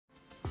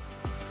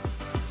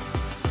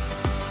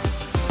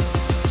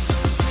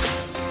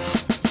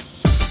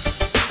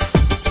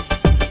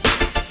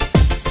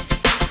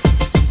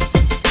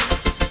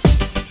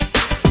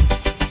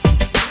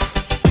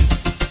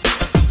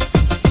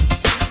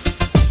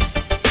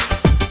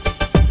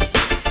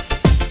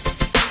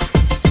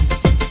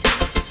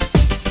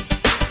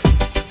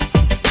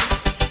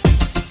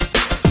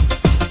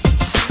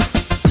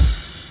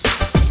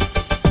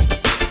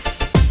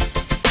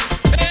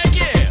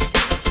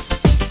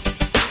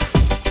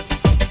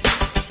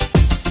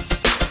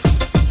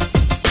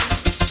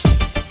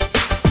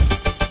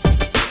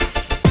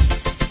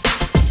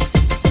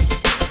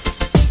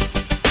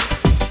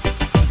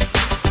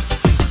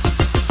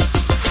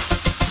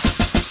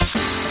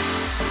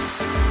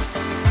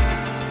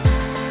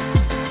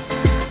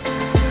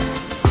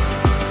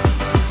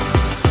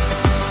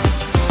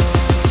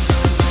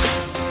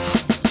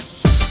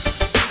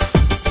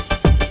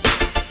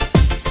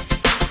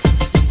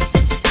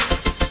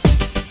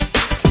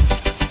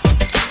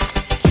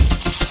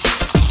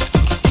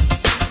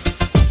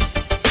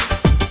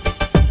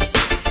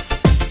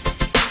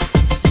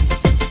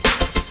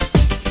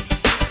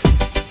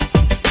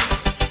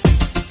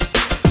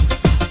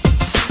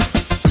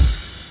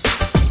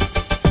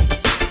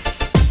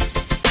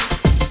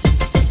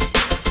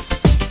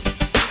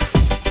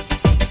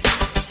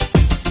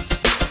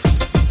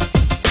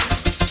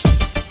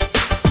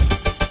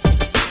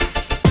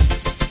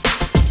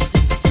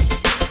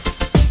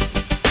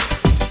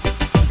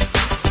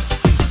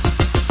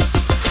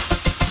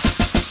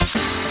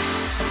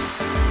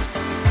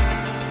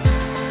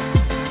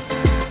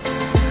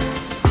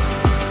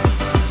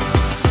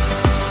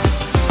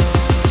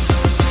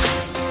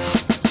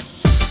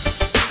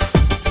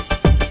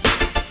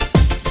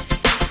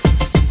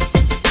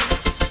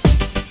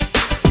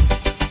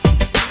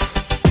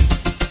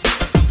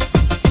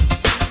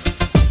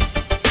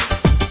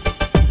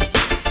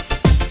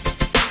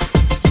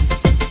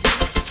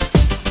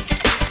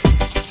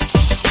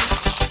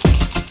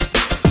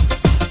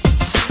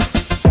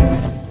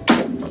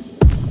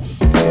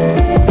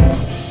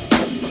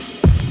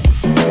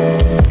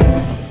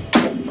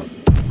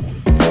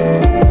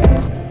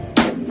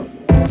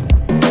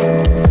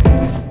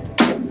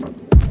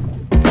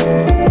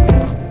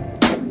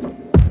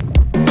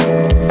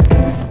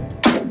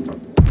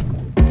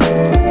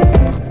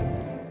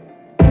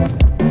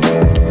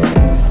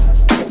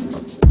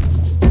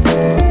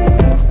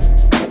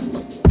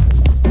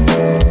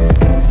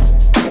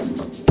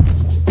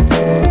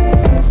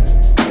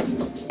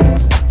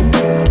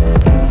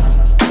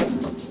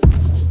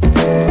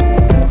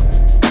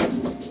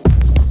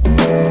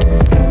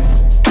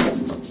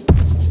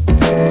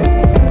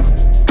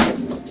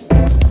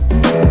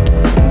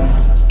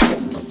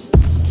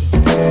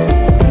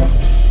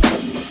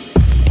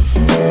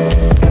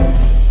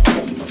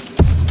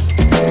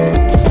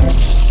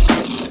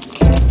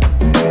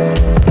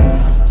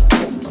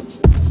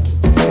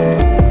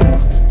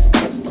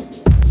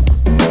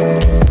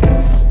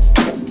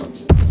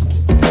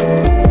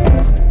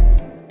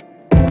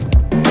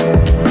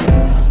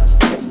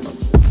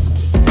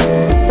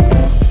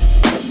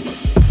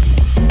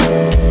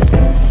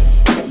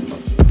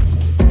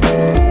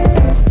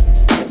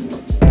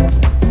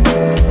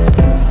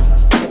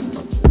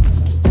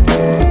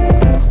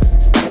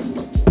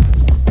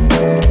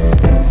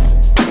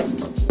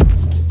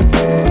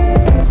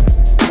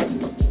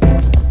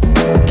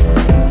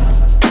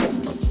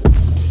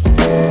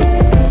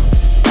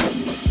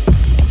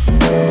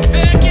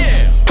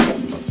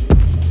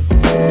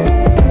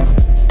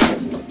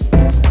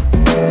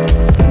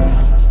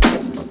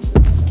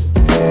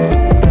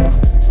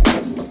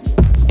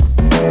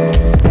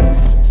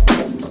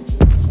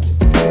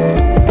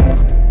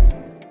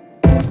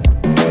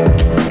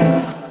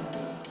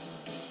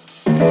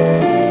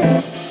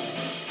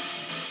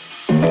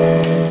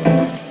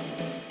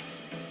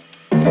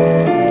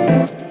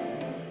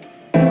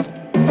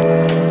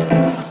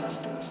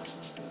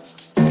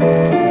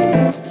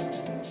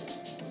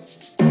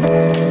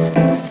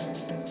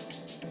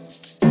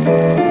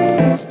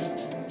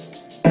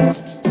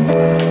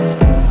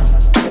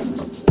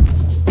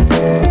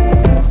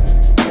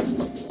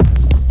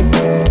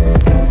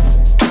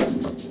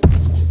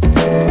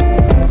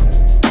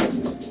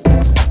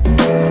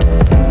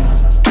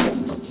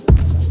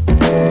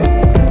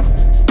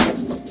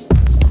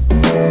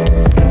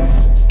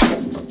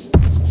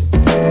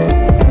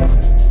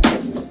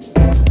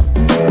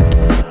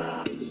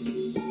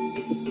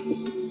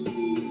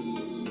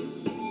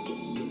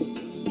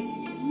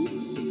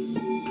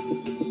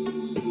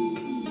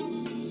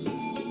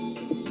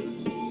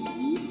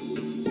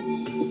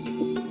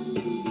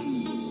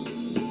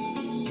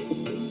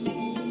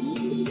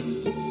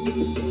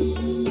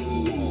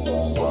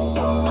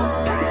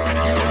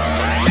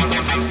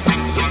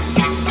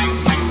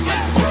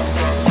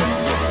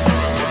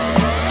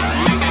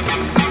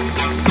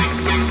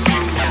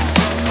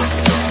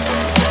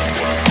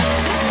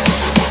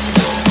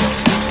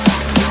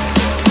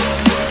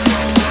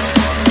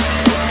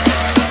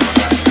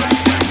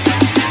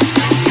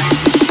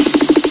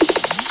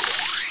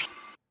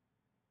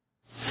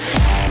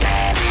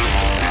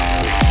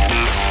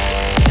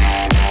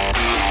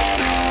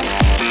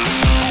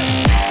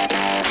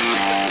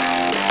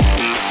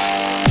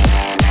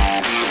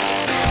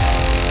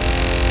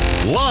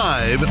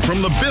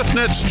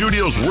Internet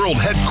Studios World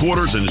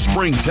Headquarters in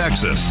Spring,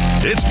 Texas,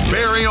 it's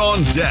Barry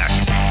on Deck,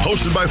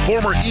 hosted by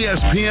former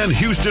ESPN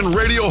Houston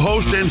radio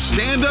host and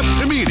stand-up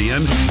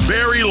comedian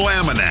Barry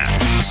Laminack,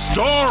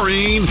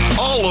 starring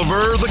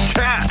Oliver the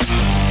Cat.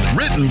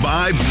 Written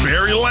by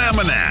Barry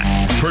Laminack,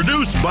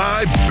 produced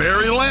by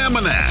Barry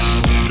Laminack,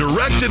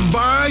 directed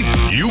by,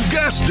 you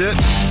guessed it,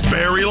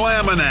 Barry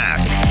Laminack,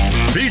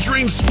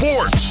 featuring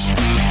sports,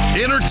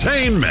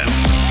 entertainment,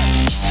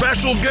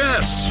 special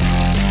guests,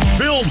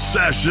 film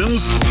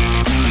sessions,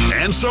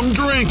 and some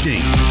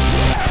drinking.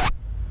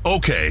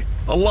 Okay,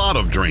 a lot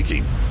of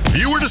drinking.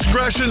 Viewer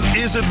discretion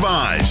is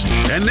advised.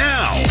 And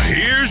now,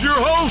 here's your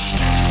host,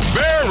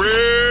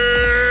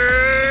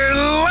 Barry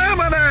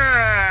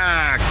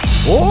Laminack.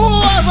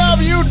 What's up,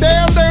 you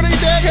damn dirty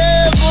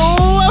deckheads?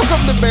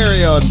 Welcome to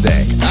Barry on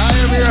Deck. I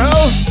am your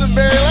host,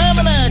 Barry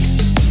Laminack.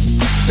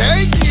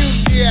 Thank you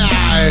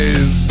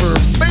guys for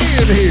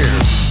being here.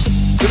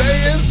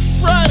 Today is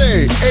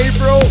Friday,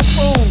 April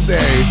Fool's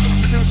Day,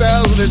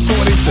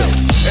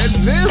 2022. And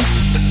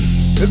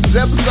this is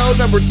episode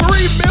number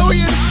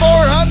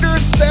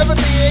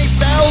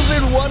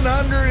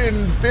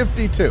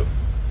 3,478,152.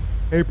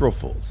 April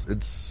Fools.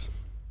 It's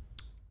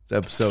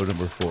episode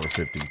number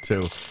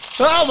 452.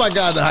 Oh my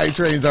God, the hype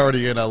train's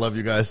already in. I love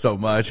you guys so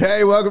much.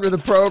 Hey, welcome to the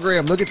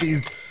program. Look at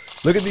these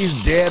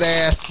dead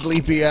ass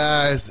sleepy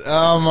eyes.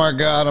 Oh my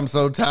God, I'm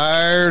so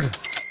tired.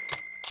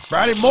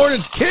 Friday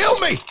mornings kill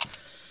me.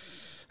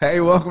 Hey,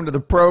 welcome to the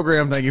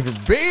program. Thank you for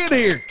being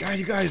here. God,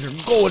 you guys are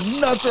going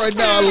nuts right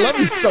now. I love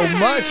you so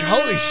much.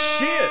 Holy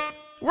shit.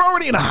 We're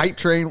already in a hype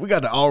train. We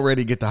got to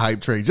already get the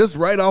hype train just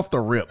right off the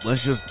rip.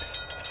 Let's just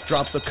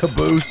drop the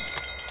caboose.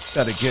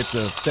 Got to get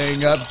the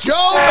thing up.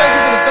 Joe, thank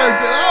you for the 13th.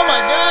 Oh my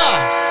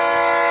God.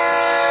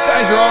 You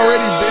guys are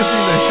already busy.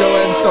 The show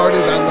hadn't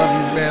started. I love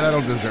you, man. I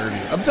don't deserve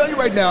you. I'm telling you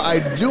right now, I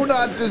do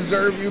not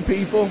deserve you,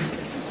 people.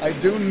 I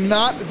do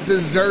not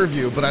deserve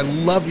you, but I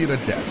love you to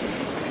death.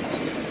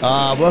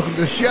 Welcome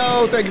to the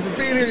show. Thank you for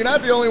being here. You're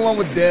not the only one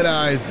with dead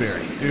eyes,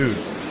 Barry. Dude,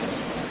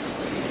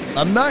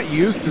 I'm not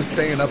used to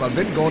staying up. I've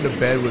been going to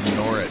bed with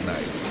Nora at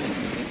night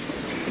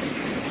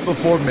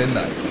before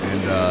midnight,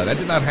 and that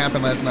did not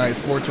happen last night.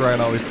 Sports Riot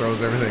always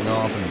throws everything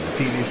off in the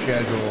TV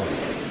schedule.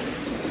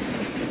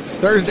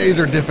 Thursdays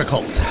are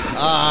difficult,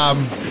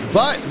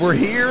 but we're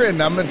here,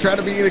 and I'm going to try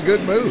to be in a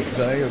good mood.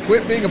 So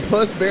quit being a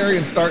puss, Barry,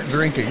 and start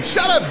drinking.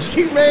 Shut up,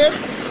 G-Man.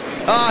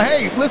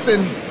 Hey,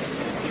 listen.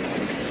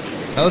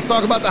 Now let's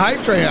talk about the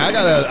hype train. I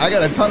got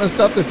a ton of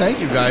stuff to thank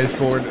you guys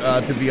for,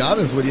 to be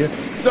honest with you.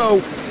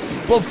 So,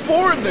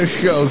 before the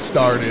show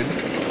started,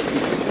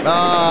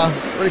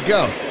 where'd it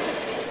go?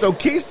 So,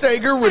 Keith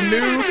Sager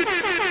renewed.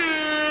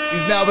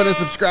 He's now been a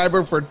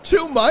subscriber for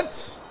 2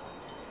 months.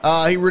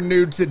 He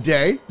renewed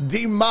today.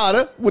 D.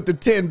 Mata with the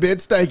 10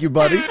 bits. Thank you,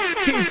 buddy.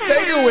 Keith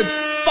Sager with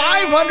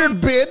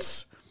 500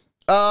 bits.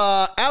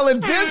 Alan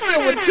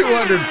Denson with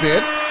 200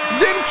 bits.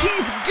 Then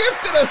Keith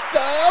gifted a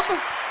sub,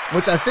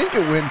 which I think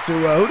it went to,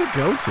 who'd it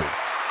go to?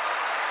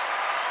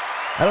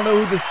 I don't know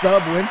who the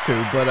sub went to,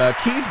 but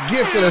Keith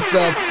gifted a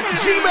sub.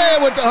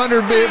 G-Man with the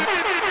 100 bits.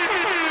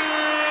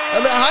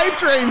 And the hype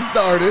train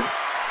started.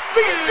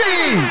 CC!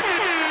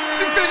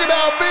 She figured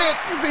out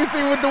bits.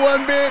 CC with the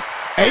 1 bit.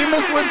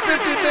 Amos with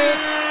 50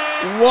 bits.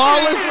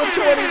 Wallace with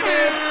 20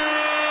 bits.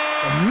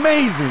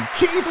 Amazing.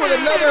 Keith with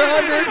another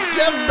 100.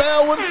 Jeff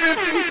Bell with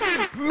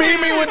 50.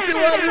 Mimi with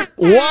 200.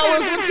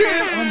 Wallace with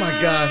 10. Oh my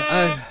God.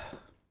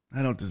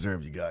 I don't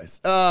deserve you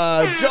guys.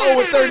 Joe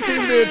with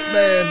 13 bits,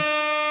 man.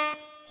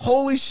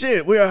 Holy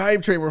shit. We are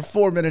hype train. We're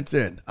 4 minutes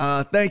in.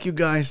 Thank you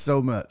guys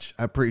so much.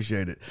 I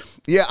appreciate it.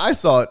 Yeah, I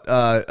saw it,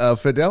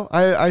 Fidel.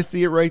 I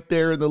see it right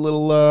there in the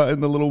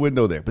little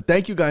window there. But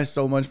thank you guys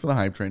so much for the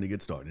hype train to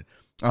get started.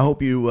 I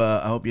hope you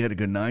had a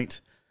good night.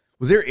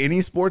 Was there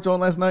any sports on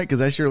last night?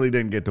 Because I surely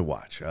didn't get to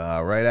watch.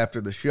 Right after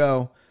the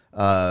show,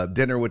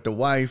 dinner with the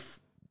wife,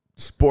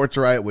 Sports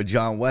Riot with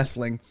John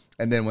Wessling.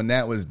 And then when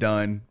that was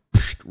done,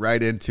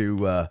 right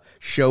into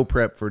show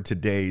prep for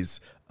today's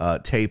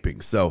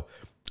taping. So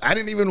I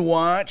didn't even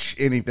watch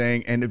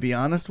anything. And to be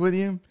honest with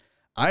you,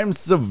 I'm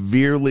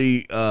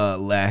severely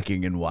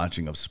lacking in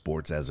watching of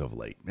sports as of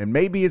late. And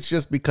maybe it's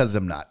just because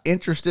I'm not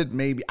interested.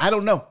 Maybe. I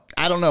don't know.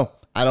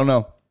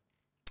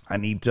 I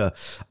need to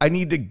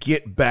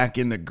get back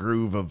in the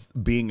groove of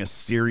being a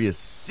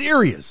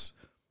serious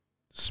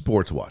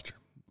sports watcher.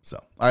 So,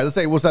 all right, let's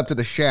say what's up to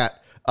the chat.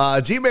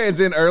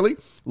 G-Man's in early.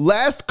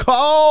 Last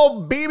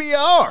call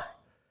BBR.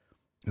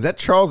 Is that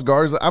Charles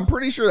Garza? I'm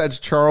pretty sure that's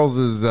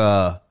Charles's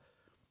logo.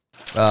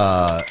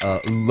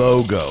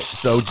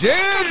 So,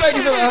 Jen, thank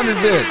you for the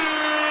 100 bits.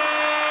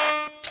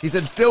 He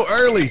said, still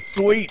early.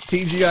 Sweet.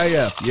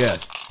 TGIF.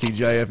 Yes,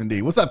 TGIF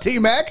indeed. What's up,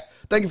 T-Mac?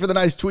 Thank you for the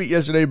nice tweet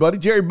yesterday, buddy.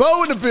 Jerry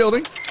Bow in the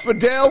building.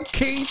 Fidel,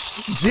 Keith,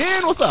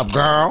 Jen, what's up,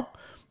 girl?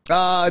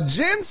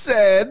 Jen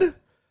said,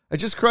 I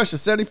just crushed a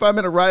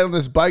 75-minute ride on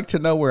this bike to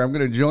nowhere. I'm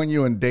going to join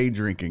you in day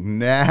drinking.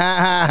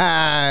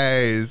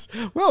 Nice.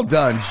 Well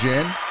done,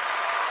 Jen.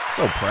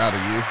 So proud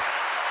of you.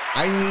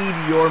 I need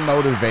your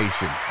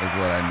motivation is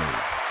what I need.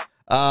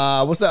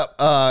 What's up?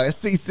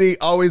 CC,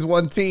 always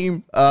one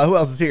team. Who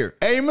else is here?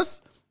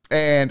 Amos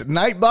and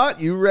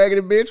Nightbot. You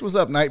raggedy bitch. What's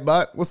up,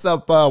 Nightbot? What's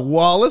up,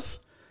 Wallace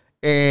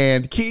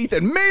and Keith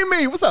and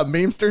Mimi? What's up,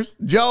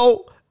 memesters?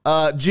 Joe,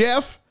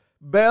 Jeff,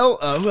 Bell.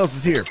 Who else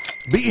is here?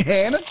 B.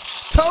 Hannah,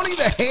 Tony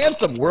the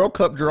Handsome. World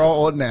Cup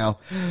draw on now.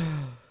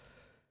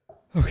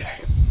 Okay.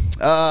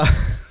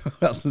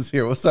 Who else is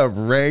here? What's up,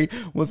 Ray?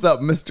 What's up,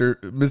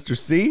 Mr.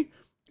 C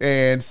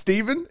and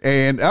Steven?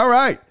 And all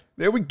right,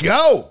 there we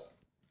go.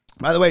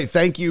 By the way,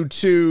 thank you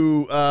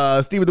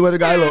to Steven the Weather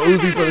Guy, Lil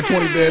Uzi for the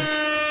 20 bits,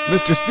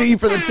 Mr. C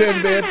for the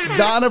 10 bits,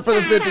 Donna for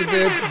the 50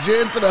 bits,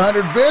 Jen for the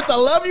 100 bits. I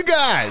love you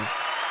guys.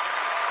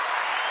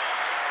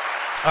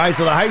 All right,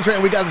 so the hype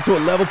train, we got into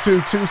a level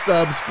 2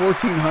 subs,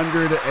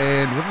 1,400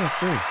 and what does that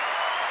say?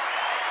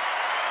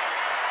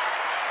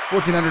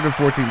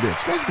 1,414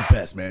 bits. You guys are the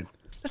best, man.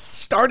 This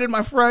started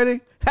my Friday.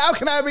 How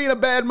can I be in a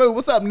bad mood?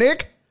 What's up,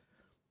 Nick?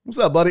 What's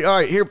up, buddy? All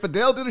right, here,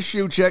 Fidel did a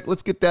shoe check.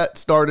 Let's get that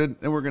started,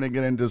 and we're going to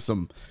get into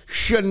some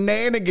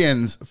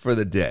shenanigans for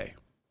the day.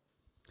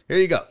 Here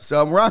you go. So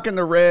I'm rocking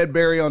the red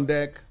Barry on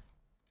deck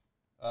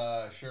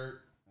shirt.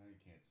 You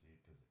can't see it.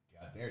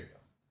 God, there you go.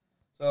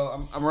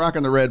 So I'm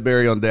rocking the red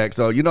Barry on deck.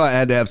 So you know I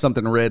had to have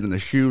something red in the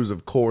shoes,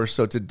 of course.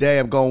 So today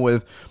I'm going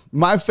with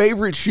my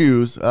favorite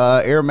shoes,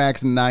 Air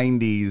Max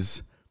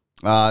 90s.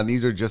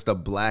 These are just a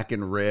black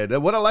and red.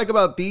 What I like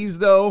about these,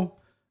 though,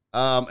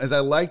 is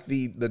I like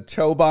the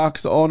toe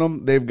box on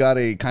them. They've got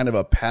a kind of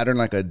a pattern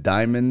like a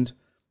diamond,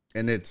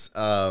 and it's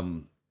a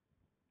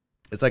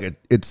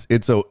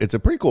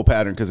pretty cool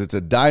pattern because it's a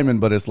diamond,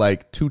 but it's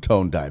like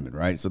two-tone diamond,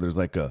 right? So there's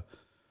like a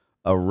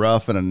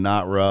rough and a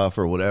not rough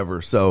or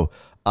whatever. So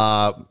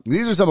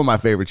these are some of my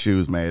favorite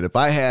shoes, man. If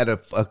I had a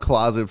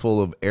closet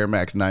full of Air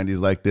Max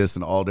 90s like this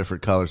in all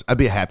different colors, I'd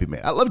be a happy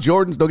man. I love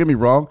Jordans, don't get me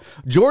wrong.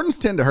 Jordans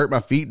tend to hurt my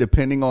feet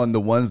depending on the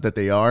ones that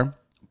they are,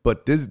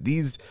 but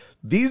these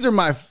are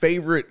my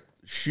favorite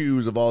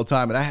shoes of all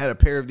time, and I had a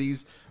pair of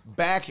these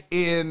back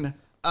in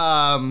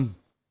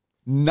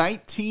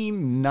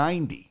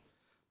 1990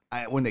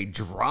 when they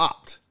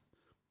dropped.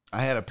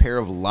 I had a pair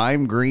of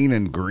lime green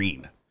and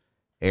green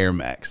Air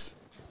Max.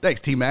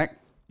 Thanks, T-Mac.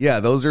 Yeah,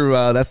 those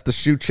are that's the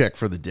shoe check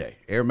for the day.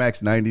 Air Max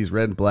 90s,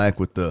 red and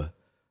black with the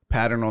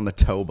pattern on the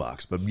toe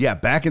box. But yeah,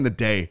 back in the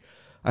day,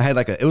 I had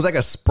it was like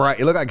a Sprite.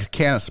 It looked like a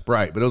can of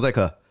Sprite, but it was like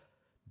a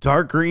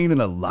dark green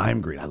and a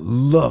lime green. I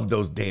love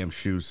those damn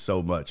shoes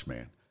so much,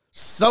 man.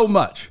 So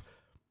much.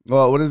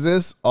 Well, what is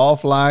this?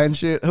 Offline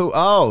shit? Who?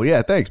 Oh,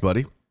 yeah, thanks,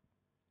 buddy.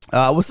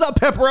 What's up,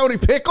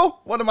 Pepperoni Pickle?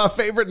 One of my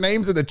favorite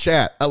names in the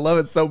chat. I love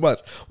it so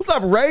much. What's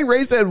up, Ray?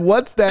 Ray said,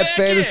 what's that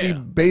fantasy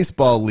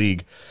baseball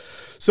league?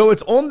 So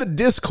it's on the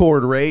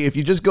Discord, Ray. If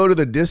you just go to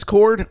the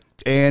Discord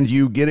and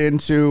you get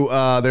into,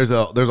 there's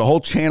a whole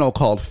channel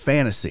called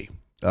Fantasy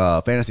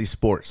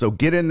Sports. So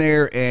get in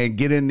there and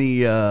get in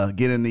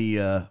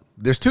the,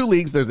 there's two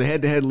leagues. There's the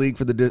head-to-head league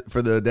for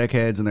the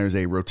deckheads, and there's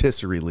a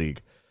rotisserie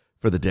league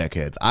for the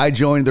deckheads. I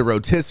joined the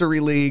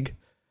rotisserie league.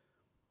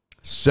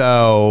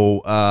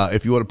 So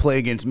if you want to play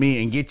against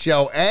me and get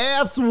your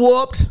ass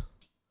whooped,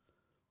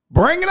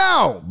 bring it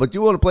on. But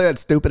you want to play that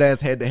stupid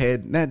ass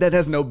head-to-head, that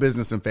has no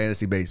business in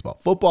fantasy baseball.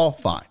 Football,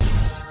 fine.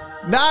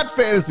 Not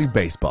fantasy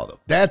baseball, though.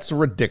 That's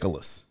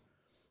ridiculous.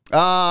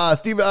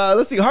 Steve,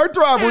 let's see.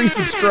 Heartthrob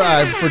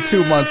resubscribed for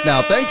 2 months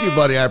now. Thank you,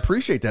 buddy. I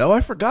appreciate that. Oh,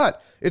 I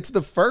forgot. It's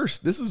the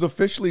first. This is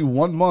officially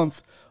 1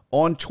 month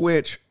on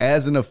Twitch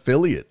as an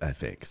affiliate, I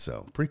think.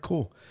 So, pretty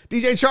cool.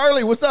 DJ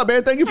Charlie, what's up,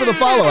 man? Thank you for the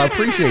follow. I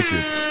appreciate you.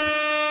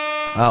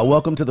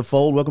 Welcome to the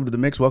fold. Welcome to the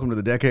mix. Welcome to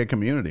the Deckhead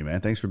community, man.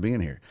 Thanks for being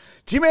here.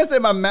 G-Man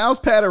said my mouse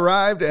pad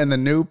arrived and the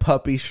new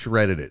puppy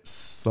shredded it.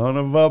 Son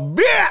of a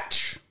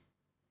bitch.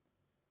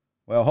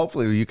 Well,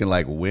 hopefully you can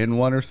like win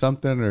one or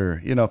something,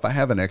 or, you know, if I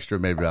have an extra,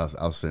 maybe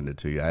I'll send it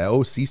to you. I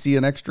owe CC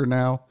an extra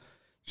now.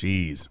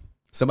 Jeez.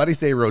 Somebody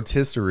say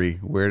rotisserie.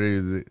 Where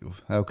is it?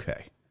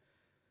 Okay.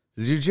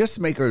 Did you just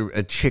make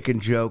a chicken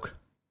joke?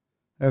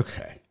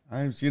 Okay.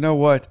 You know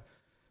what?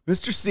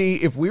 Mr. C,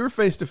 if we were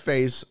face to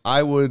face,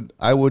 I would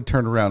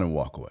turn around and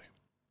walk away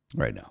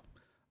right now.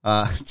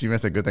 Gee,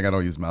 said, good thing I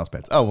don't use mouse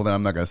pads. Oh, well, then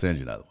I'm not going to send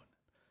you another one.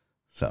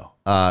 So,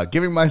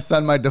 giving my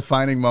son my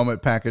defining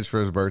moment package for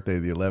his birthday.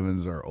 The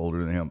 11s are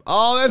older than him.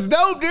 Oh, that's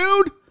dope,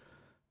 dude.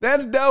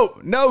 That's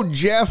dope. No,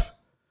 Jeff.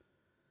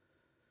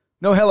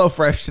 No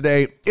HelloFresh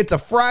today. It's a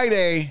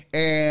Friday,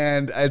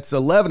 and it's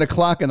 11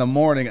 o'clock in the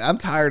morning. I'm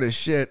tired as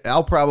shit.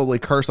 I'll probably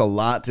curse a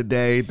lot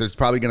today. There's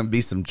probably going to be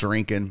some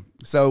drinking.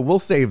 So we'll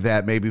save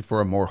that maybe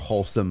for a more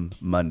wholesome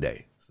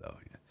Monday. So,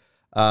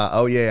 yeah.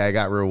 Oh, yeah, I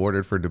got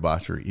rewarded for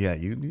debauchery. Yeah,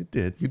 you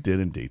did. You did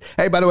indeed.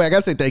 Hey, by the way, I got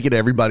to say thank you to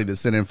everybody that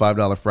sent in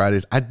 $5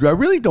 Fridays. I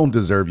really don't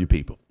deserve you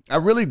people. I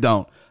really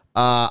don't.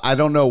 I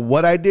don't know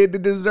what I did to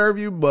deserve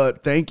you,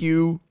 but thank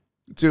you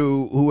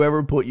to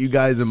whoever put you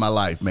guys in my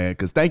life, man.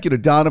 Because thank you to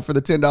Donna for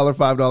the $10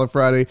 $5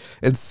 Friday,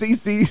 and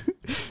CC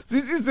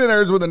sent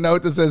hers with a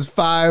note that says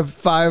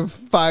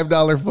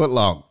 $5 foot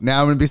long.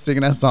 Now I'm gonna be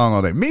singing that song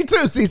all day. Me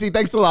too, CC.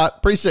 Thanks a lot.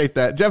 Appreciate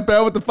that. Jeff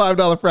Bell with the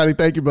 $5 Friday.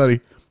 Thank you, buddy.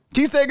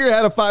 Keith Sager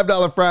had a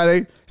 $5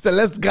 Friday. He said,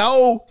 "Let's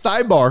go."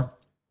 Sidebar.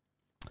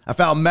 I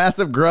found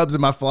massive grubs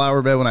in my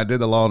flower bed when I did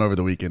the lawn over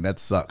the weekend. That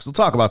sucks. We'll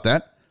talk about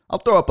that. I'll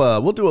throw up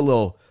we'll do a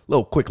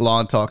little quick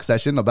lawn talk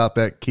session about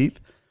that, Keith.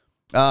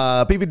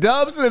 PP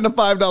Dubs in the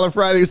 $5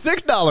 Friday,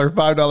 $6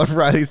 $5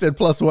 Friday, said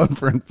 +1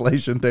 for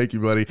inflation. Thank you,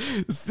 buddy.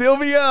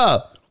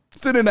 Sylvia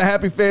sent in a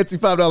happy fancy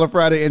 $5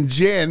 Friday, and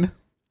Jen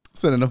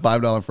sent in a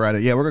 $5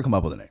 Friday. Yeah, we're gonna come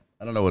up with a name.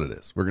 I don't know what it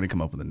is. We're gonna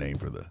come up with a name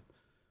for the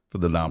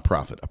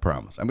nonprofit. I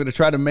promise. I'm gonna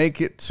try to make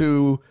it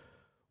to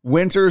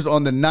Winters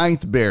on the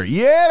 9th, Bear.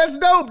 Yeah, that's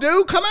dope,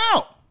 dude. Come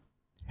out.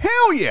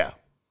 Hell yeah.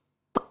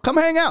 Come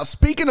hang out.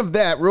 Speaking of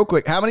that, real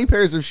quick, how many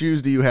pairs of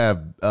shoes do you have?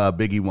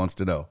 Biggie wants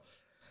to know.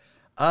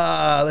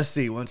 Let's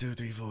see. 1, 2,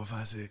 3, 4,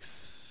 5,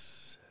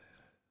 6.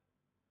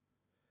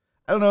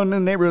 I don't know, in the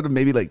neighborhood of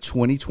maybe like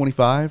 20,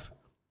 25.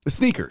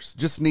 Sneakers.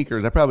 Just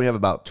sneakers. I probably have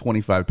about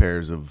 25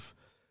 pairs of,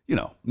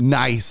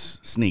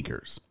 nice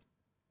sneakers.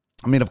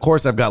 I mean, of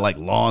course, I've got like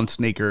lawn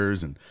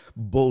sneakers and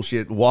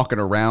bullshit walking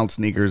around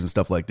sneakers and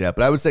stuff like that.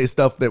 But I would say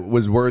stuff that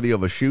was worthy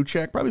of a shoe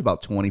check, probably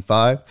about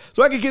 25.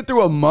 So I could get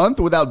through a month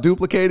without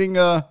duplicating.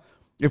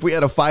 If we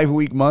had a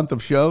 5-week month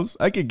of shows,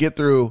 I could get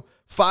through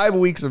 5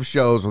 weeks of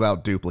shows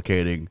without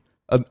duplicating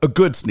a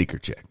good sneaker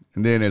check.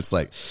 And then it's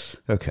like,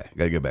 okay,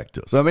 got to get back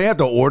to it. So I may have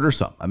to order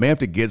some. I may have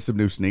to get some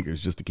new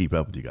sneakers just to keep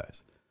up with you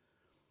guys.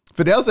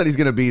 Fidel said he's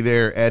going to be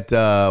there at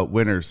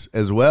Winters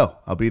as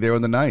well. I'll be there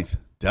on the 9th.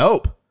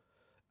 Dope.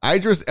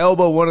 Idris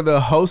Elba, one of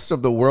the hosts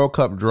of the World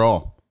Cup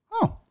draw.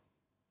 Oh.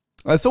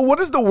 So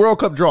what is the World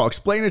Cup draw?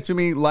 Explain it to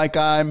me like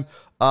I'm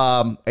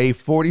a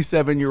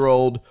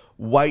 47-year-old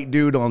white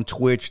dude on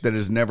Twitch that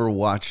has never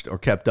watched or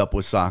kept up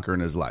with soccer in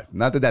his life.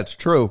 Not that that's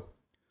true.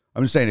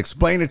 I'm just saying,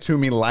 explain it to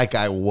me like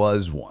I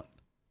was one.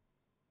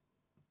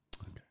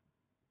 Okay.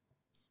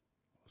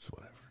 It's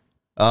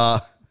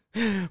whatever.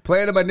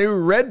 Planted my new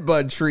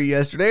redbud tree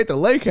yesterday at the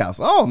lake house.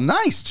 Oh,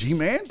 nice,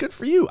 G-Man. Good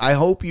for you. I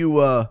hope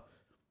you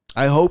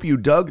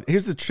dug.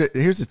 Here's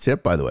the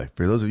tip, by the way,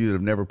 for those of you that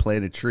have never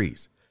planted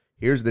trees.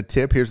 Here's the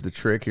tip. Here's the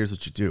trick. Here's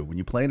what you do. When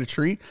you plant a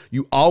tree,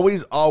 you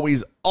always,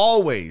 always,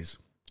 always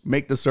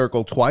make the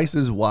circle twice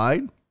as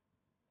wide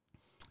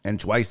and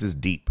twice as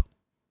deep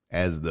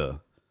as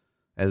the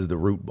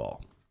root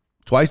ball.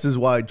 Twice as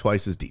wide,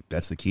 twice as deep.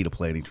 That's the key to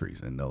planting trees,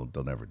 and they'll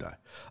never die.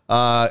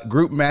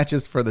 Group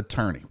matches for the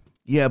tourney.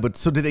 Yeah, but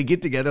so do they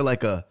get together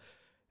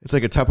it's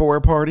like a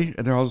Tupperware party,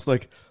 and they're all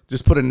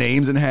just putting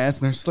names in hats,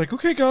 and they're just like,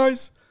 okay,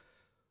 guys,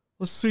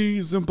 let's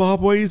see,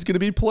 Zimbabwe is going to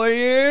be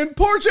playing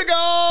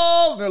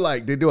Portugal. And they're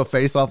like, they do a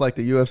face-off like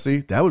the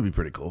UFC. That would be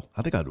pretty cool.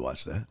 I think I'd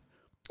watch that.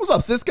 What's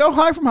up, Cisco?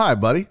 Hi from high,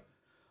 buddy.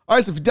 All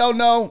right, so if you don't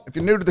know, if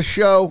you're new to the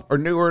show or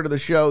newer to the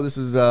show, this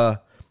is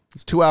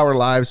it's 2-hour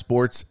live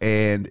sports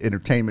and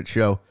entertainment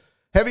show.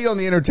 Heavy on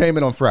the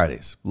entertainment on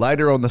Fridays,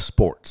 lighter on the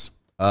sports.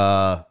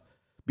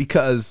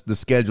 Because the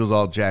schedule's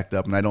all jacked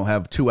up and I don't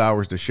have 2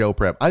 hours to show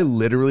prep. I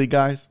literally,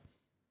 guys,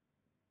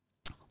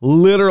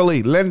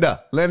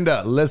 Linda,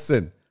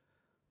 listen,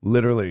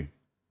 literally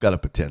got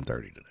up at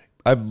 10:30 today.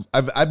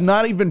 I've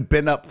not even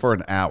been up for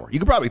an hour. You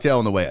can probably tell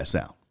in the way I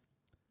sound.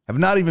 I've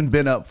not even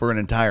been up for an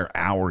entire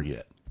hour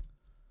yet.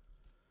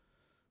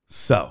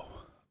 So,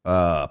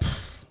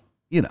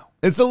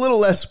 it's a little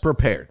less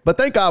prepared. But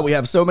thank God we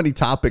have so many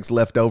topics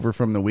left over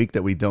from the week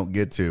that we don't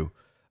get to.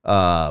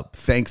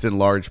 Thanks in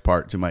large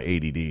part to my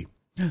ADD.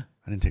 I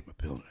didn't take my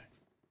pill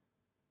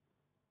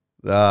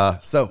today.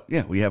 So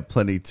yeah, we have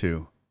plenty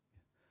to.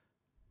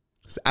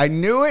 I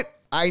knew it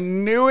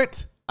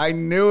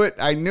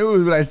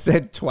when I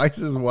said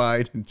twice as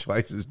wide and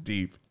twice as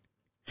deep.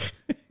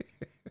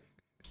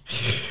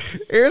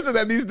 Here's what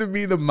that needs to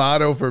be the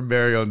motto for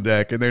Barry on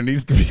Deck, and there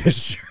needs to be a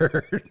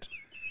shirt.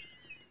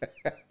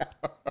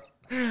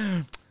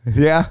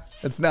 Yeah,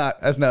 that's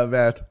not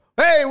bad.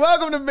 Hey,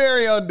 welcome to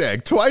Barry on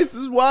Deck. Twice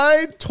as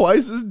wide,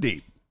 twice as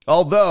deep.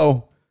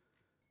 Although,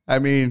 I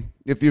mean,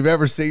 if you've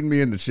ever seen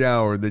me in the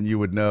shower, then you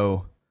would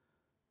know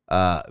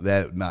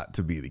that not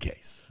to be the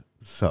case.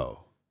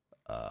 So,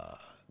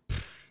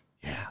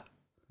 yeah.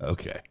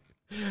 Okay.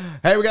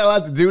 Hey, we got a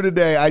lot to do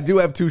today. I do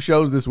have 2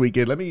 shows this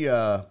weekend.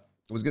 I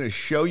was going to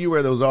show you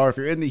where those are. If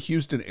you're in the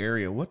Houston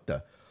area, what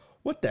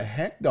the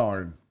heck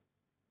darn?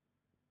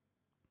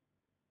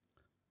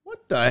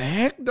 What the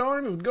heck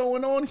darn is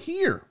going on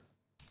here?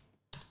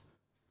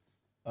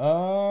 What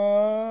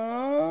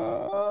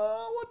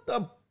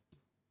the?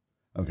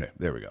 Okay,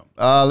 there we go.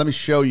 Let me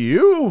show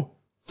you.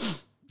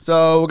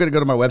 So we're going to go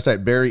to my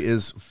website,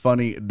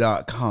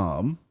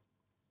 barryisfunny.com.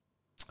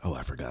 Oh,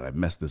 I forgot. I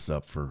messed this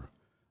up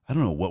I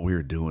don't know what we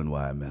were doing,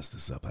 why I messed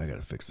this up. I got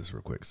to fix this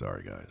real quick.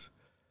 Sorry, guys.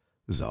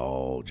 This is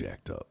all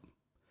jacked up.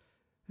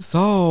 It's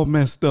all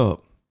messed up.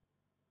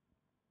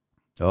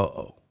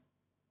 Uh-oh.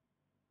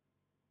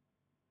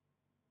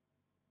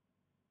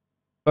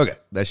 Okay,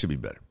 that should be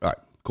better. All right,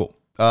 cool.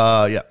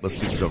 Yeah, let's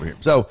keep this over here.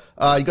 So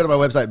you go to my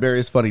website,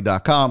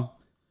 barryisfunny.com,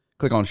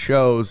 click on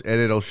shows, and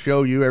it'll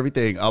show you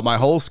everything. My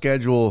whole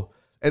schedule,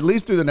 at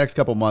least through the next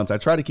couple months. I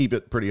try to keep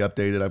it pretty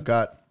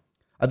updated.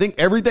 I think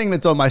everything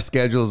that's on my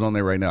schedule is on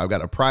there right now. I've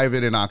got a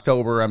private in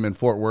October. I'm in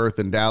Fort Worth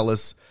and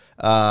Dallas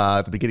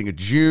at the beginning of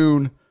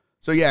June.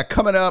 So yeah,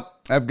 coming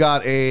up, I've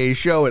got a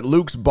show at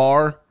Luke's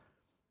Bar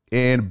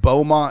in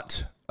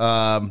Beaumont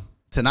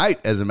tonight,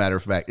 as a matter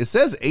of fact. It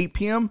says 8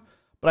 p.m.,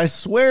 but I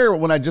swear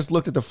when I just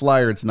looked at the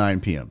flyer, it's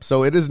 9 p.m.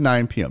 So it is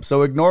 9 p.m.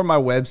 So ignore my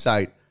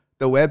website.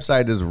 The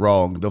website is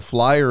wrong. The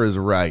flyer is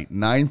right.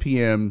 9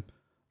 p.m.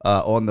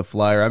 On the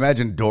flyer. I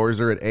imagine doors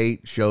are at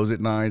 8, shows at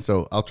 9.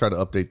 So I'll try to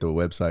update the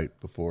website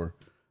before.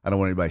 I don't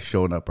want anybody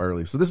showing up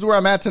early. So this is where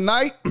I'm at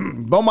tonight,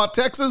 Beaumont,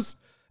 Texas,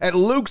 at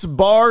Luke's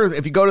Bar.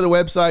 If you go to the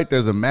website,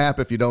 there's a map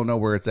if you don't know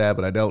where it's at,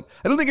 but I don't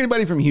think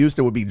anybody from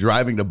Houston would be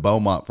driving to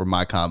Beaumont for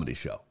my comedy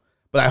show.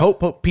 But I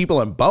hope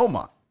people in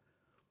Beaumont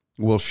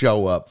will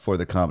show up for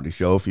the comedy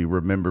show. If you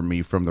remember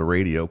me from the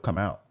radio, come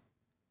out.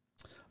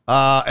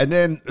 And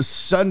then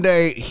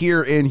Sunday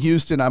here in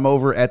Houston, I'm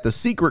over at the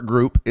Secret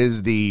Group,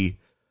 is the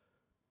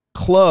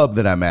club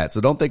that I'm at.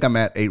 So don't think I'm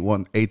at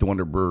Eighth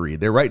Wonder Brewery.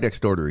 They're right next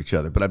door to each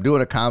other. But I'm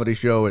doing a comedy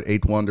show at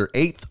Eighth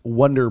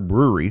Wonder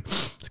Brewery.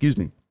 Excuse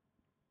me.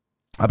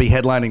 I'll be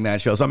headlining that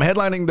show. So I'm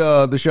headlining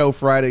the show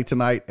Friday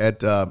tonight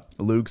at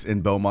Luke's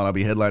in Beaumont. I'll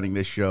be headlining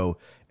this show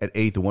at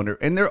Eighth Wonder.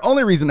 And the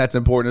only reason that's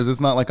important is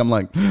it's not like I'm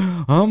like,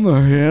 I'm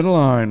the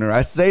headliner.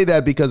 I say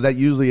that because that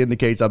usually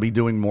indicates I'll be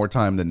doing more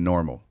time than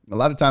normal. A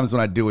lot of times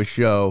when I do a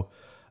show,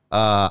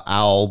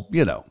 I'll,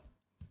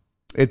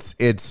 it's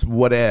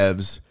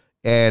whatevs,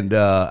 and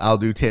I'll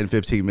do 10,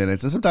 15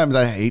 minutes. And sometimes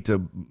I hate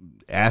to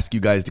ask you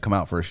guys to come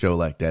out for a show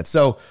like that.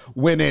 So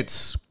when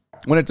it's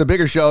a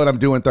bigger show and I'm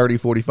doing 30,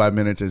 45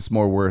 minutes, it's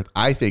more worth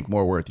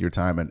your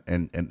time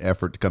and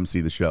effort to come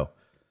see the show.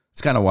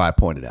 It's kind of why I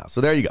pointed out.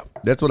 So there you go.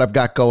 That's what I've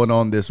got going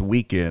on this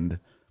weekend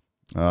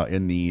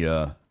in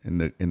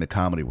the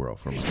comedy world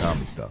for my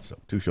comedy stuff. So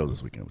 2 shows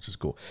this weekend, which is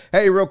cool.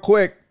 Hey, real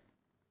quick,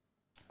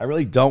 I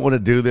really don't want to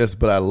do this,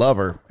 but I love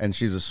her and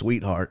she's a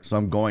sweetheart, so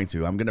I'm going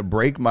to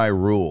break my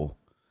rule.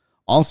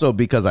 Also,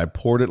 because I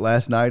poured it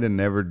last night and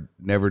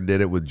never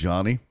did it with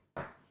Johnny.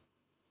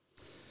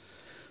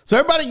 So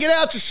everybody get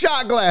out your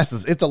shot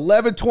glasses. It's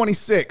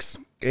 11:26,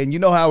 and you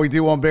know how we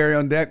do on Barry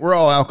on Deck. We're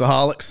all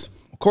alcoholics.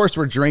 Of course,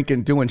 we're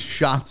drinking, doing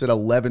shots at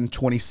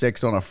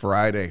 11:26 on a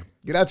Friday.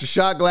 Get out your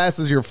shot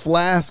glasses, your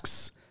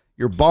flasks,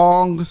 your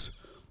bongs,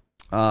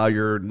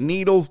 your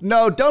needles.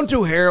 No, don't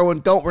do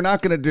heroin. We're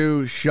not going to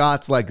do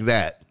shots like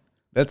that.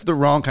 That's the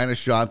wrong kind of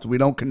shots. We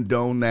don't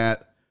condone that.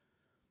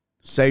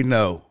 Say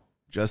no.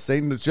 Just say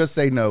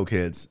no,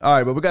 kids. All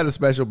right, but we got a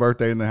special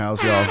birthday in the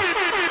house, y'all.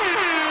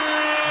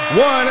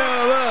 One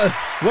of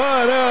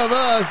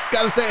us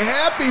got to say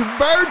happy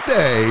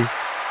birthday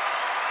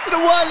to the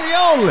one and the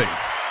only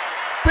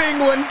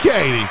Penguin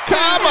Katie.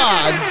 Come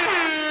on.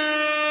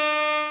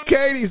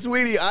 Katie,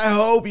 sweetie, I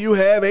hope you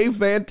have a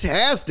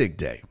fantastic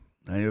day.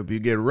 I hope you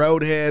get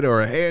roadhead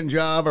or a hand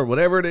job or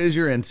whatever it is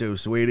you're into,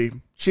 sweetie.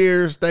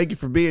 Cheers. Thank you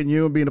for being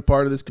you and being a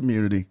part of this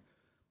community.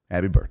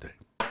 Happy birthday.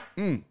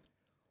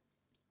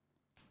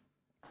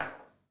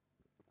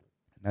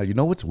 Now, you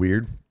know what's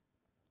weird?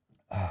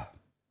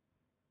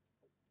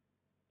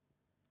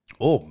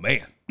 Oh,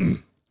 man.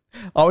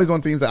 Always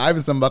on teams that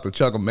Ivan something about to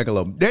chug a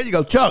Michelob. There you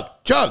go. Chug,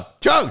 chug,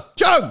 chug,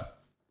 chug.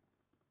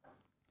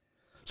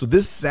 So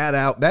this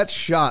that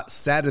shot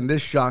sat in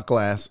this shot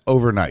glass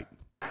overnight.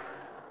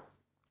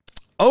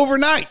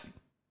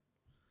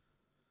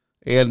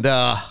 And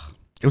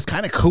it was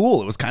kind of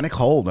cool. It was kind of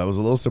cold. I was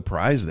a little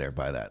surprised there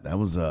by that. That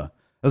was a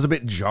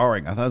bit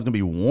jarring. I thought it was going to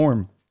be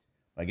warm.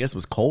 I guess it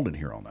was cold in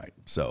here all night.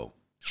 So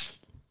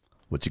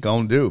what you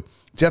going to do?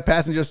 Jeff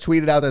Passan just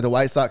tweeted out that the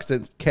White Sox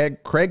sent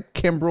Craig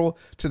Kimbrell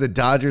to the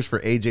Dodgers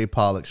for A.J.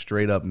 Pollock.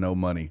 Straight up, no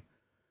money.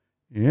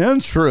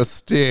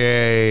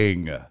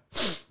 Interesting.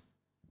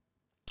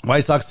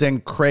 White Sox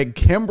send Craig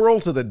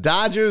Kimbrell to the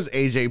Dodgers.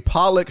 A.J.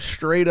 Pollock,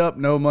 straight up,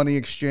 no money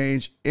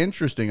exchange.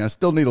 Interesting. I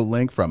still need a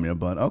link from you,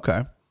 but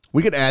okay.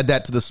 We could add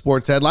that to the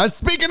sports headlines.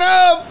 Speaking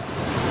of,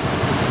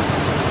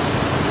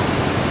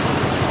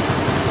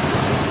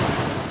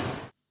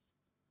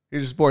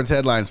 here's your sports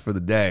headlines for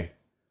the day.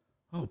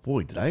 Oh,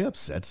 boy, did I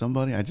upset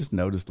somebody? I just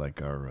noticed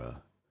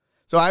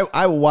So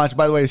I will watch,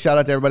 by the way, shout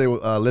out to everybody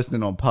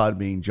listening on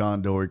Podbean,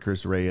 John Dory,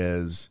 Chris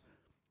Reyes,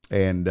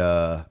 and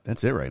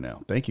that's it right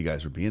now. Thank you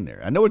guys for being there.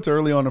 I know it's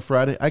early on a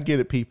Friday. I get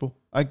it, people.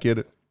 I get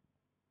it.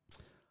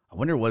 I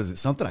wonder, was it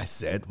something I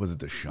said? Was it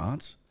the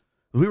shots?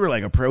 We were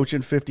like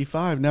approaching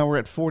 55. Now we're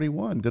at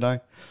 41. Did I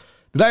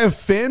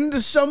offend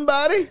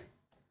somebody?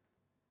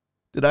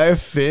 I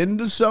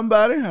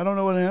don't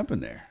know what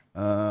happened there.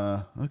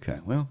 Okay,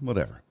 well,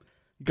 whatever.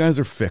 You guys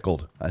are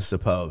fickled, I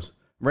suppose.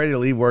 I'm ready to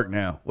leave work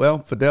now. Well,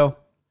 Fidel,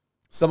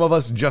 some of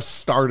us just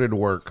started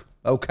work,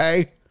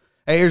 okay?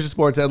 Hey, here's your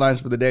sports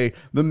headlines for the day.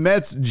 The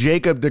Mets'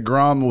 Jacob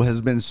deGrom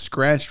has been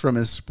scratched from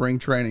his spring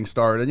training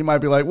start. And you might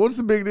be like, what's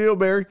the big deal,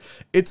 Barry?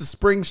 It's a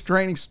spring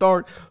training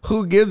start.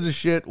 Who gives a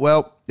shit?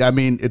 Well, I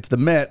mean, it's the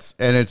Mets,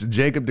 and it's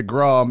Jacob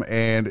deGrom,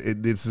 and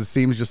it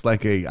seems just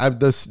like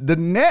the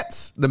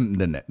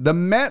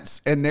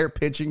Mets and their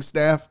pitching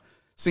staff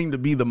seem to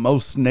be the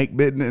most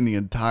snake-bitten in the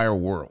entire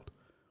world.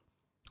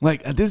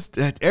 Like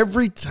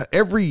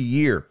every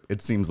year,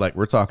 it seems like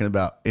we're talking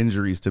about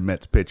injuries to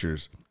Mets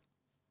pitchers,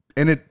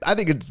 and I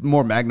think it's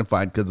more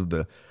magnified because of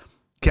the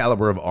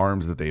caliber of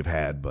arms that they've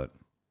had. But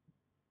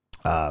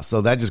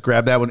so that just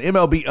grabbed that one.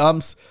 MLB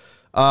umps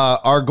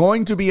are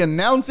going to be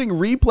announcing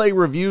replay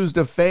reviews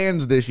to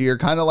fans this year,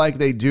 kind of like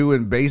they do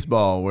in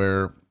baseball,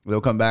 where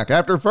they'll come back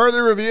after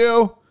further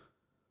review.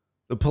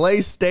 The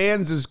play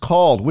stands as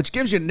called, which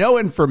gives you no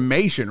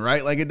information,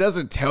 right? Like, it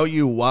doesn't tell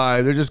you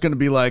why. They're just going to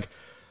be like,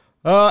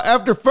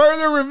 after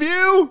further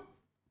review,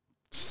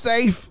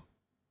 safe.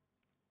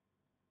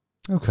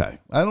 Okay.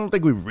 I don't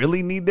think we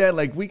really need that.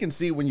 Like, we can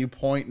see when you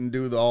point and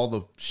do all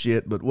the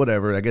shit, but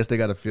whatever. I guess they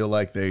got to feel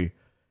like they,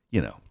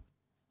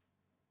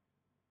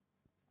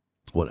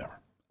 whatever.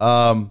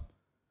 Fidel's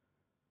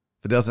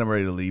not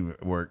ready to leave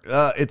work.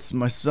 It's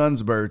my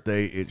son's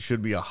birthday. It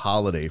should be a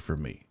holiday for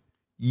me.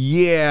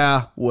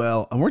 Yeah,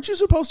 well, weren't you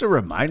supposed to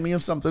remind me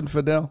of something,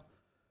 Fidel?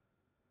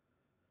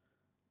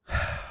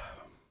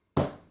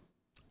 I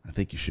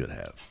think you should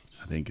have.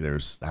 I think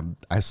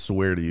I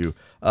swear to you.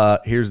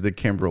 Here's the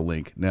Kimbrel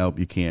link. Nope,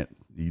 you can't.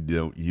 You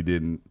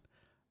didn't.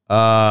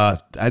 I'm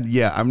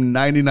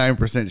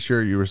 99%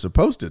 sure you were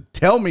supposed to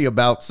tell me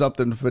about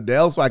something,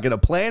 Fidel, so I could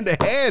have planned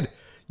ahead.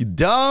 You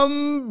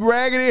dumb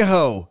raggedy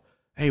hoe.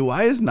 Hey,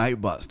 why is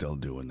Nightbot still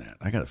doing that?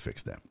 I got to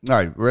fix that. All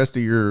right, rest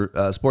of your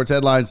sports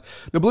headlines.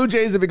 The Blue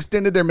Jays have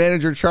extended their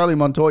manager, Charlie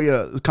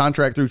Montoya's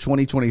contract through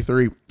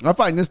 2023. I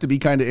find this to be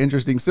kind of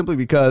interesting simply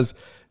because,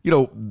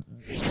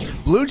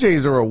 Blue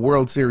Jays are a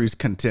World Series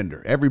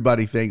contender.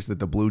 Everybody thinks that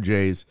the Blue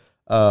Jays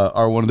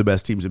are one of the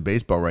best teams in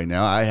baseball right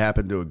now. I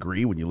happen to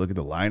agree when you look at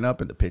the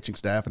lineup and the pitching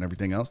staff and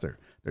everything else. They're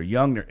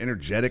young, they're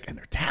energetic, and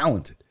they're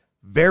talented.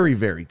 Very,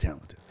 very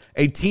talented.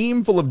 A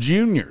team full of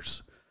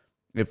juniors,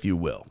 if you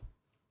will.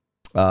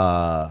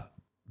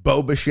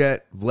 Bo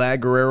Bichette, Vlad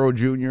Guerrero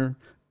Jr.,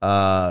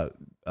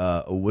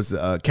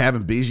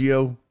 Kevin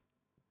Biggio.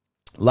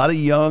 A lot of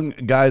young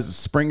guys,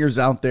 springers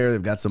out there.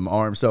 They've got some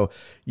arms. So,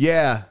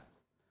 yeah,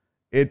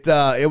 it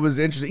was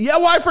interesting. Yeah,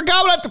 well, I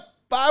forgot what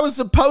I was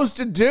supposed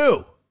to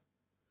do.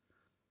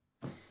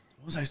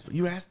 What was I?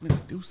 You asked me to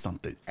do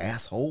something,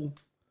 asshole.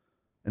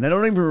 And I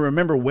don't even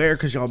remember where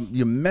because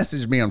you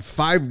messaged me on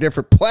 5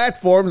 different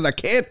platforms. I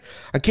can't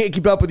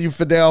keep up with you,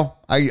 Fidel.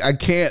 I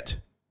can't.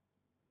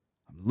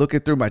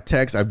 Looking through my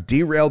text, I've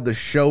derailed the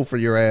show for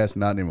your ass.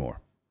 Not anymore.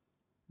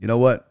 You know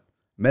what?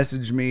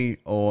 Message me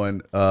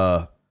on,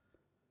 I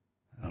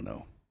don't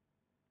know.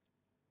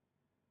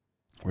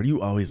 Where do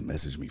you always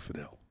message me,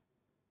 Fidel?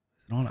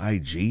 Is it on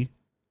IG?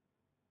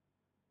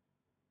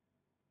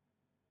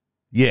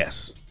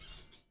 Yes.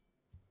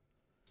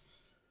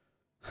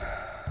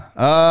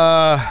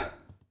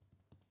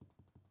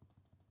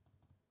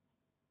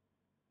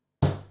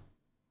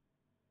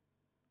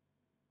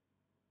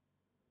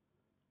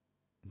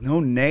 No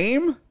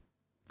name?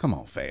 Come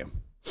on,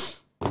 fam.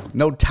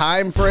 No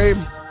time frame?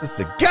 This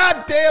is a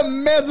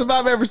goddamn mess if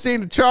I've ever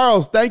seen it.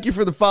 Charles, thank you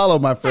for the follow,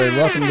 my friend.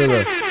 Welcome to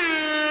the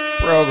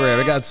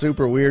program. It got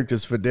super weird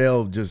because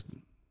Fidel just...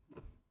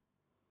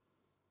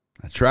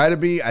 I try to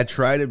be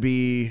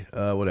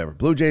whatever.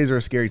 Blue Jays are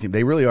a scary team.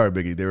 They really are,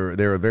 Biggie.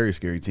 They're a very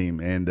scary team.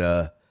 And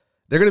they're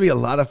going to be a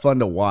lot of fun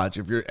to watch.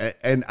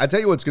 And I tell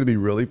you what's going to be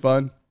really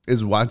fun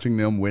is watching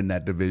them win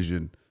that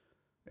division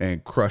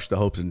and crush the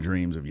hopes and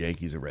dreams of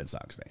Yankees and Red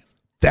Sox fans.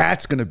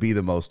 That's going to be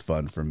the most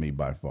fun for me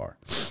by far.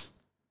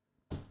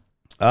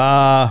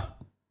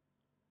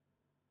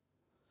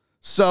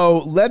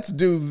 So let's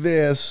do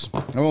this.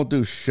 I won't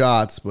do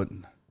shots, but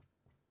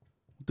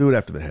do it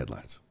after the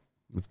headlines.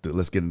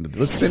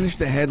 Let's finish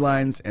the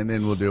headlines and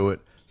then we'll do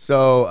it.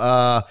 So,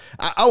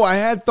 I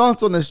had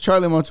thoughts on this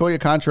Charlie Montoya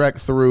contract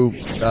through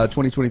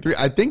 2023.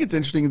 I think it's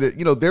interesting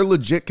that, they're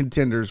legit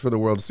contenders for the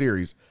World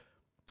Series.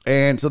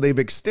 And so they've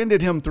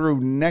extended him through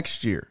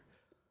next year.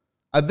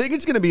 I think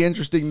it's going to be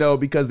interesting, though,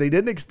 because they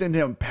didn't extend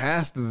him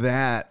past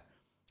that.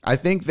 I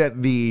think that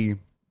the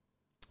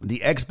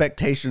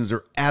expectations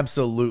are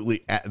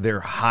absolutely at their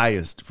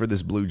highest for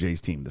this Blue Jays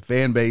team. The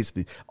fan base,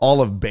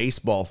 all of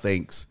baseball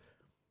thinks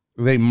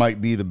they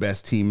might be the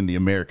best team in the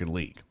American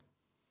League.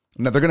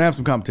 Now, they're going to have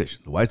some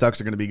competition. The White Sox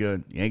are going to be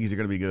good. The Yankees are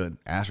going to be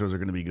good. Astros are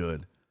going to be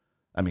good.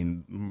 I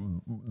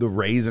mean, the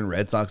Rays and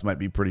Red Sox might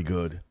be pretty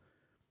good.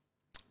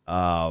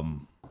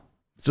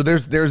 So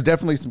there's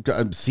definitely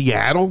some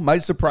Seattle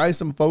might surprise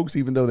some folks,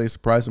 even though they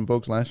surprised some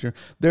folks last year.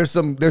 There's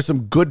some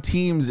good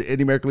teams in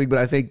the American League, but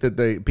I think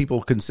that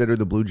people consider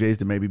the Blue Jays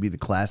to maybe be the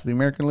class of the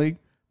American League,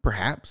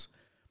 perhaps.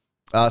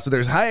 So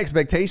there's high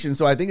expectations.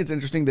 So I think it's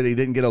interesting that he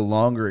didn't get a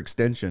longer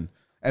extension,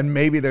 and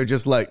maybe they're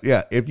just like,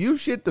 yeah, if you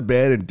shit the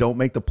bed and don't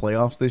make the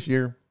playoffs this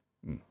year,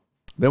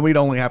 then we'd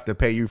only have to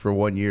pay you for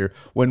 1 year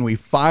when we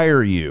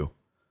fire you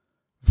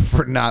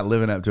for not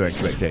living up to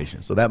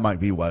expectations. So that might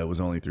be why it was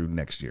only through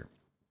next year.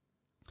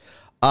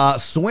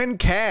 Swin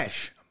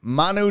Cash,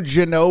 Manu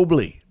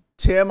Ginobili,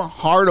 Tim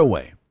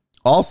Hardaway,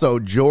 also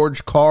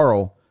George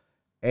Karl,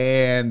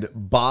 and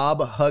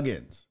Bob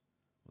Huggins.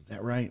 Was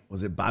that right?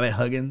 Was it Bobby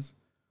Huggins?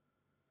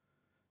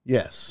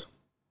 Yes.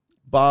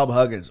 Bob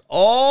Huggins.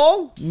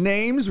 All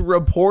names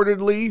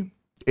reportedly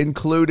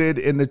included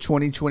in the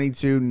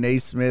 2022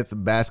 Naismith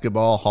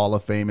Basketball Hall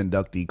of Fame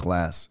inductee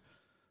class.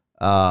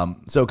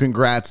 So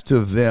congrats to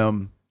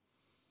them.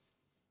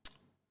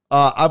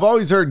 I've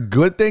always heard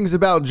good things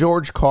about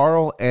George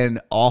Karl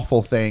and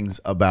awful things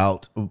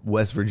about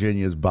West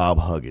Virginia's Bob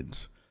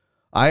Huggins.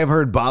 I have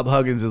heard Bob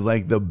Huggins is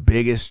like the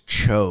biggest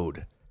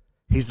chode.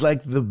 He's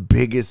like the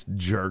biggest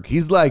jerk.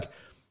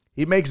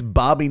 He makes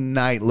Bobby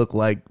Knight look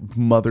like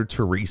Mother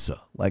Teresa.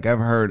 Like, I've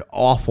heard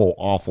awful,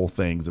 awful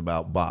things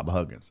about Bob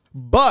Huggins.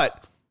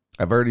 But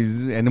I've heard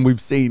we've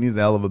seen he's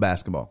a hell of a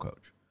basketball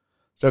coach.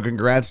 So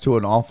congrats to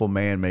an awful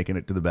man making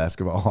it to the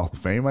Basketball Hall of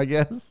Fame, I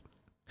guess.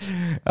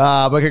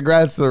 But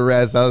congrats to the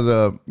rest.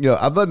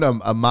 I've been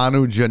a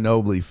Manu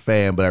Ginobili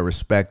fan, but I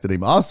respected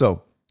him.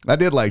 Also, I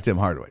did like Tim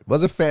Hardaway.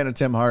 Was a fan of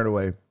Tim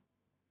Hardaway.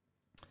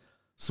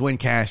 Swin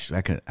Cash.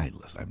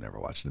 I've never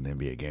watched an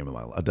NBA game in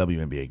a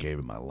WNBA game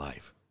in my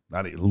life.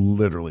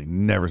 Literally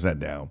never sat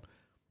down.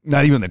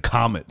 Not even the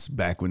Comets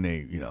back when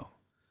they,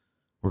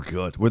 were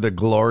good. Were the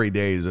glory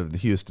days of the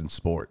Houston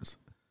sports.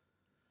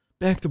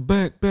 Back to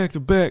back,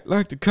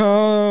 like the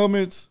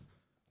Comets.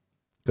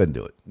 Couldn't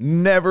do it.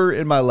 Never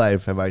in my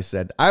life have I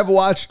said. I've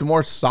watched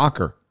more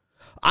soccer.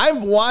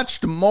 I've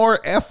watched more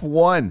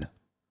F1.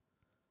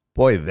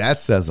 Boy, that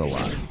says a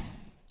lot.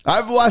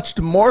 I've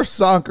watched more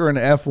soccer and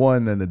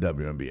F1 than the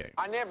WNBA.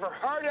 I never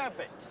heard of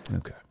it.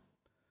 Okay.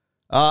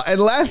 And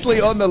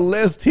lastly on the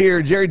list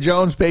here, Jerry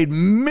Jones paid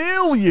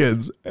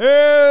millions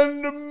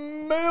and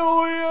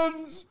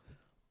millions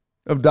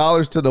of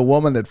dollars to the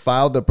woman that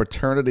filed the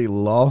paternity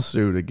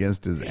lawsuit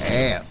against his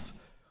ass.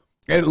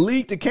 It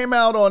leaked. It came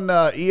out on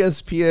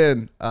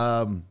ESPN.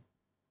 Let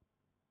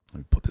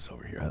me put this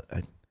over here.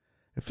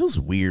 It feels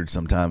weird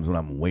sometimes when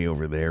I'm way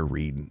over there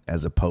reading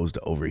as opposed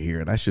to over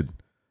here. And I should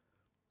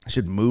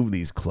move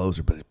these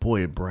closer, but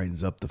boy, it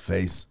brightens up the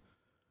face.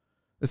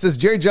 It says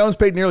Jerry Jones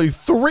paid nearly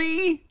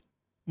 $3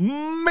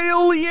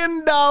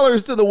 million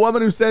to the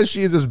woman who says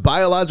she is his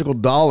biological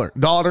daughter.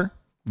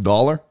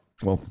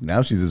 Well,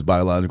 now she's his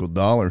biological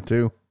dollar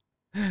too.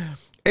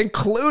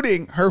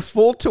 Including her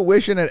full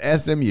tuition at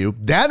SMU.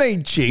 That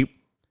ain't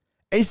cheap.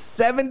 A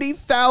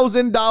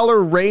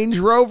 $70,000 Range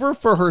Rover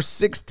for her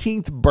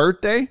 16th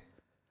birthday.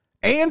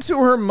 And to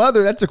her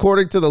mother. That's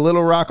according to the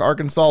Little Rock,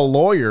 Arkansas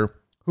lawyer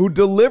who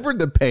delivered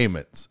the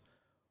payments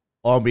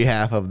on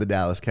behalf of the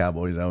Dallas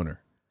Cowboys owner.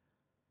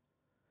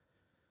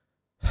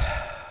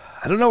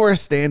 I don't know where I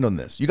stand on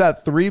this. You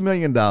got $3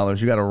 million.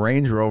 You got a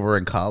Range Rover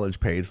in college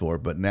paid for,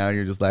 but now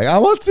you're just like, I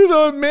want you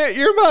to admit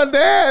you're my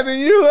dad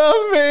and you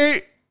love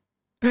me.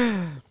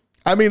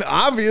 I mean,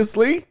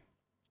 obviously,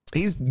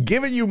 he's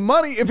giving you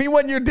money. If he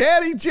wasn't your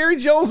daddy, Jerry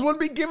Jones wouldn't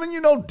be giving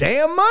you no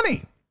damn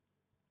money.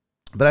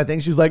 But I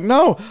think she's like,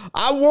 no,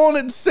 I want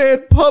it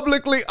said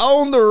publicly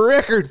on the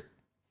record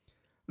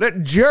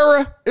that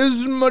Jerry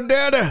is my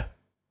daddy.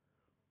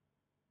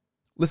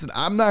 Listen,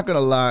 I'm not going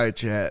to lie,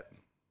 chat.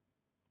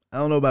 I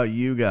don't know about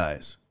you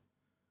guys,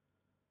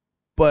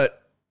 but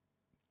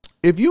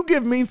if you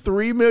give me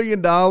 $3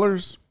 million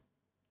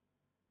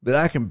that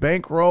I can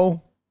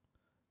bankroll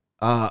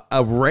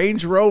a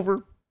Range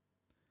Rover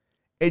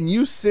and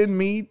you send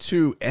me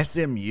to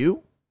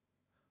SMU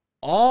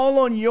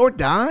all on your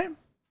dime,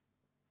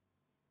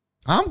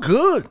 I'm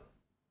good.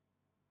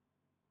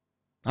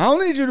 I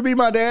don't need you to be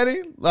my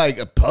daddy,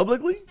 like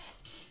publicly.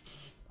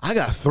 I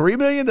got $3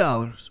 million,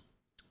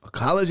 a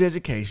college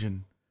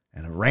education,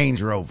 and a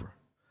Range Rover.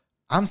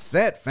 I'm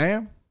set,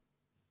 fam.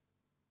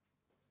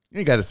 You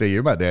ain't got to say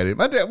you're my daddy.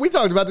 My dad, we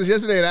talked about this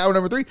yesterday in hour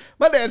number 3.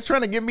 My dad's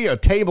trying to give me a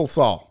table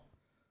saw.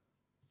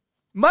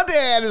 My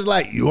dad is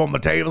like, you want my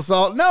table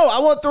saw? No, I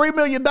want $3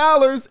 million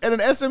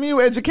and an SMU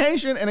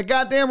education and a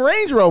goddamn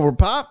Range Rover,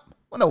 Pop. I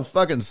want no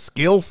fucking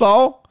skill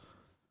saw.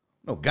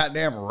 No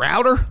goddamn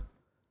router.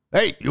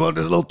 Hey, you want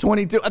this little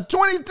 22? A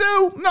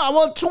 22? No, I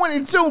want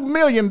 $22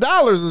 million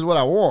is what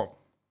I want.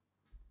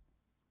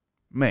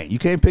 Man, you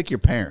can't pick your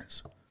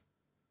parents.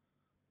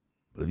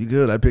 But if you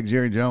could, I'd pick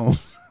Jerry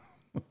Jones.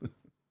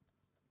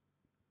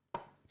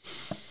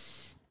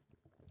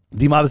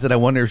 D-Mata said, I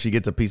wonder if she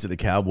gets a piece of the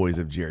Cowboys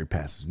if Jerry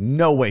passes.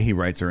 No way he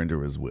writes her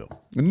into his will.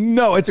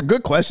 No, it's a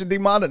good question,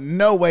 D-Mata.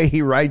 No way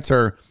he writes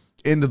her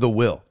into the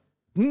will.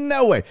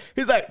 No way.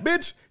 He's like,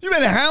 bitch, you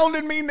been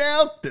hounding me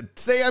now to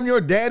say I'm your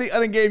daddy. I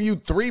done gave you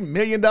 $3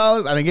 million.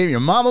 I done gave your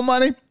mama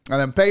money. I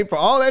done paid for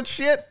all that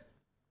shit.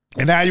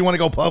 And now you want to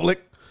go public?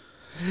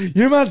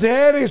 You're my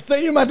daddy.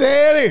 Say you're my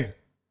daddy.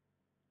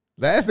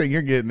 Last thing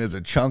you're getting is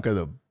a chunk of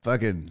the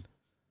fucking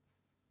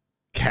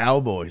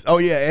Cowboys. Oh,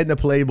 yeah, and the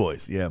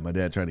Playboys. Yeah, my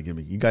dad tried to give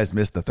me. You guys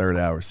missed the third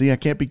hour. See, I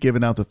can't be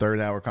giving out the third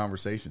hour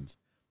conversations.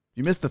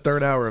 You missed the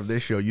third hour of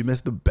this show. You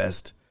missed the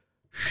best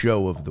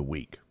show of the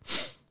week.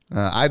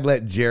 I'd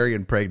let Jerry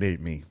impregnate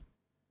me.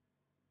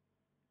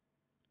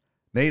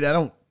 Nate, I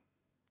don't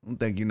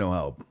think you know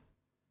how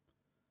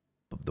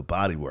the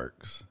body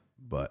works,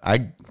 but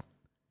I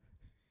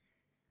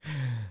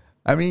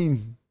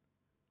mean,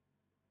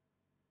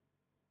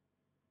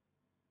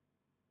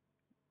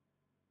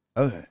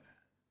 okay.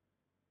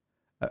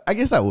 I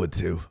guess I would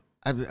too.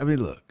 I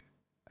mean, look,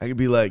 I could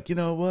be like, you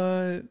know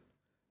what?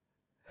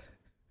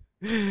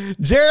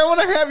 Jerry, I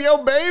want to have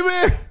your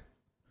baby.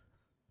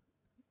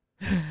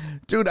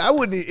 Dude, it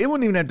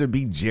wouldn't even have to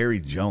be Jerry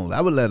Jones.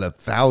 I would let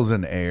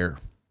 1,000 air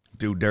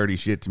do dirty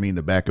shit to me in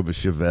the back of a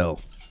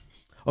Chevelle.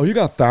 Oh, you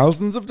got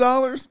thousands of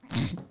dollars?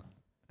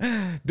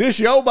 Dish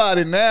your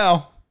body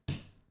now.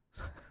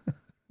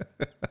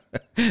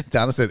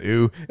 Donna said,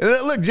 ooh.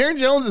 Look, Jerry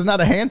Jones is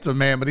not a handsome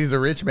man, but he's a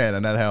rich man,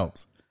 and that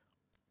helps.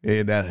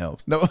 Yeah, that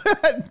helps. No,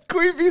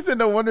 Queen B said,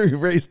 no wonder he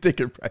raised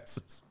ticket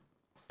prices.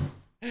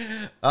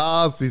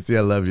 Oh, Cece,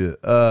 I love you.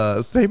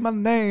 Say my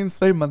name,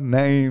 say my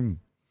name.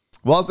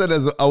 Walt said,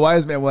 as a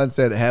wise man once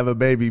said, have a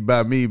baby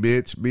by me,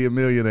 bitch. Be a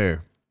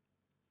millionaire.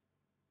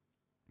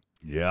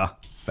 Yeah,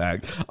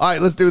 fact. All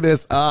right, let's do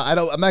this.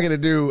 I'm not gonna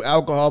do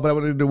alcohol, but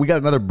we got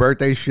another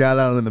birthday shout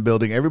out in the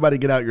building. Everybody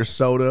get out your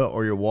soda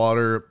or your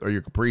water or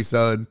your Capri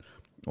Sun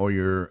or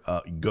your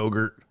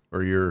Go-Gurt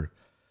or your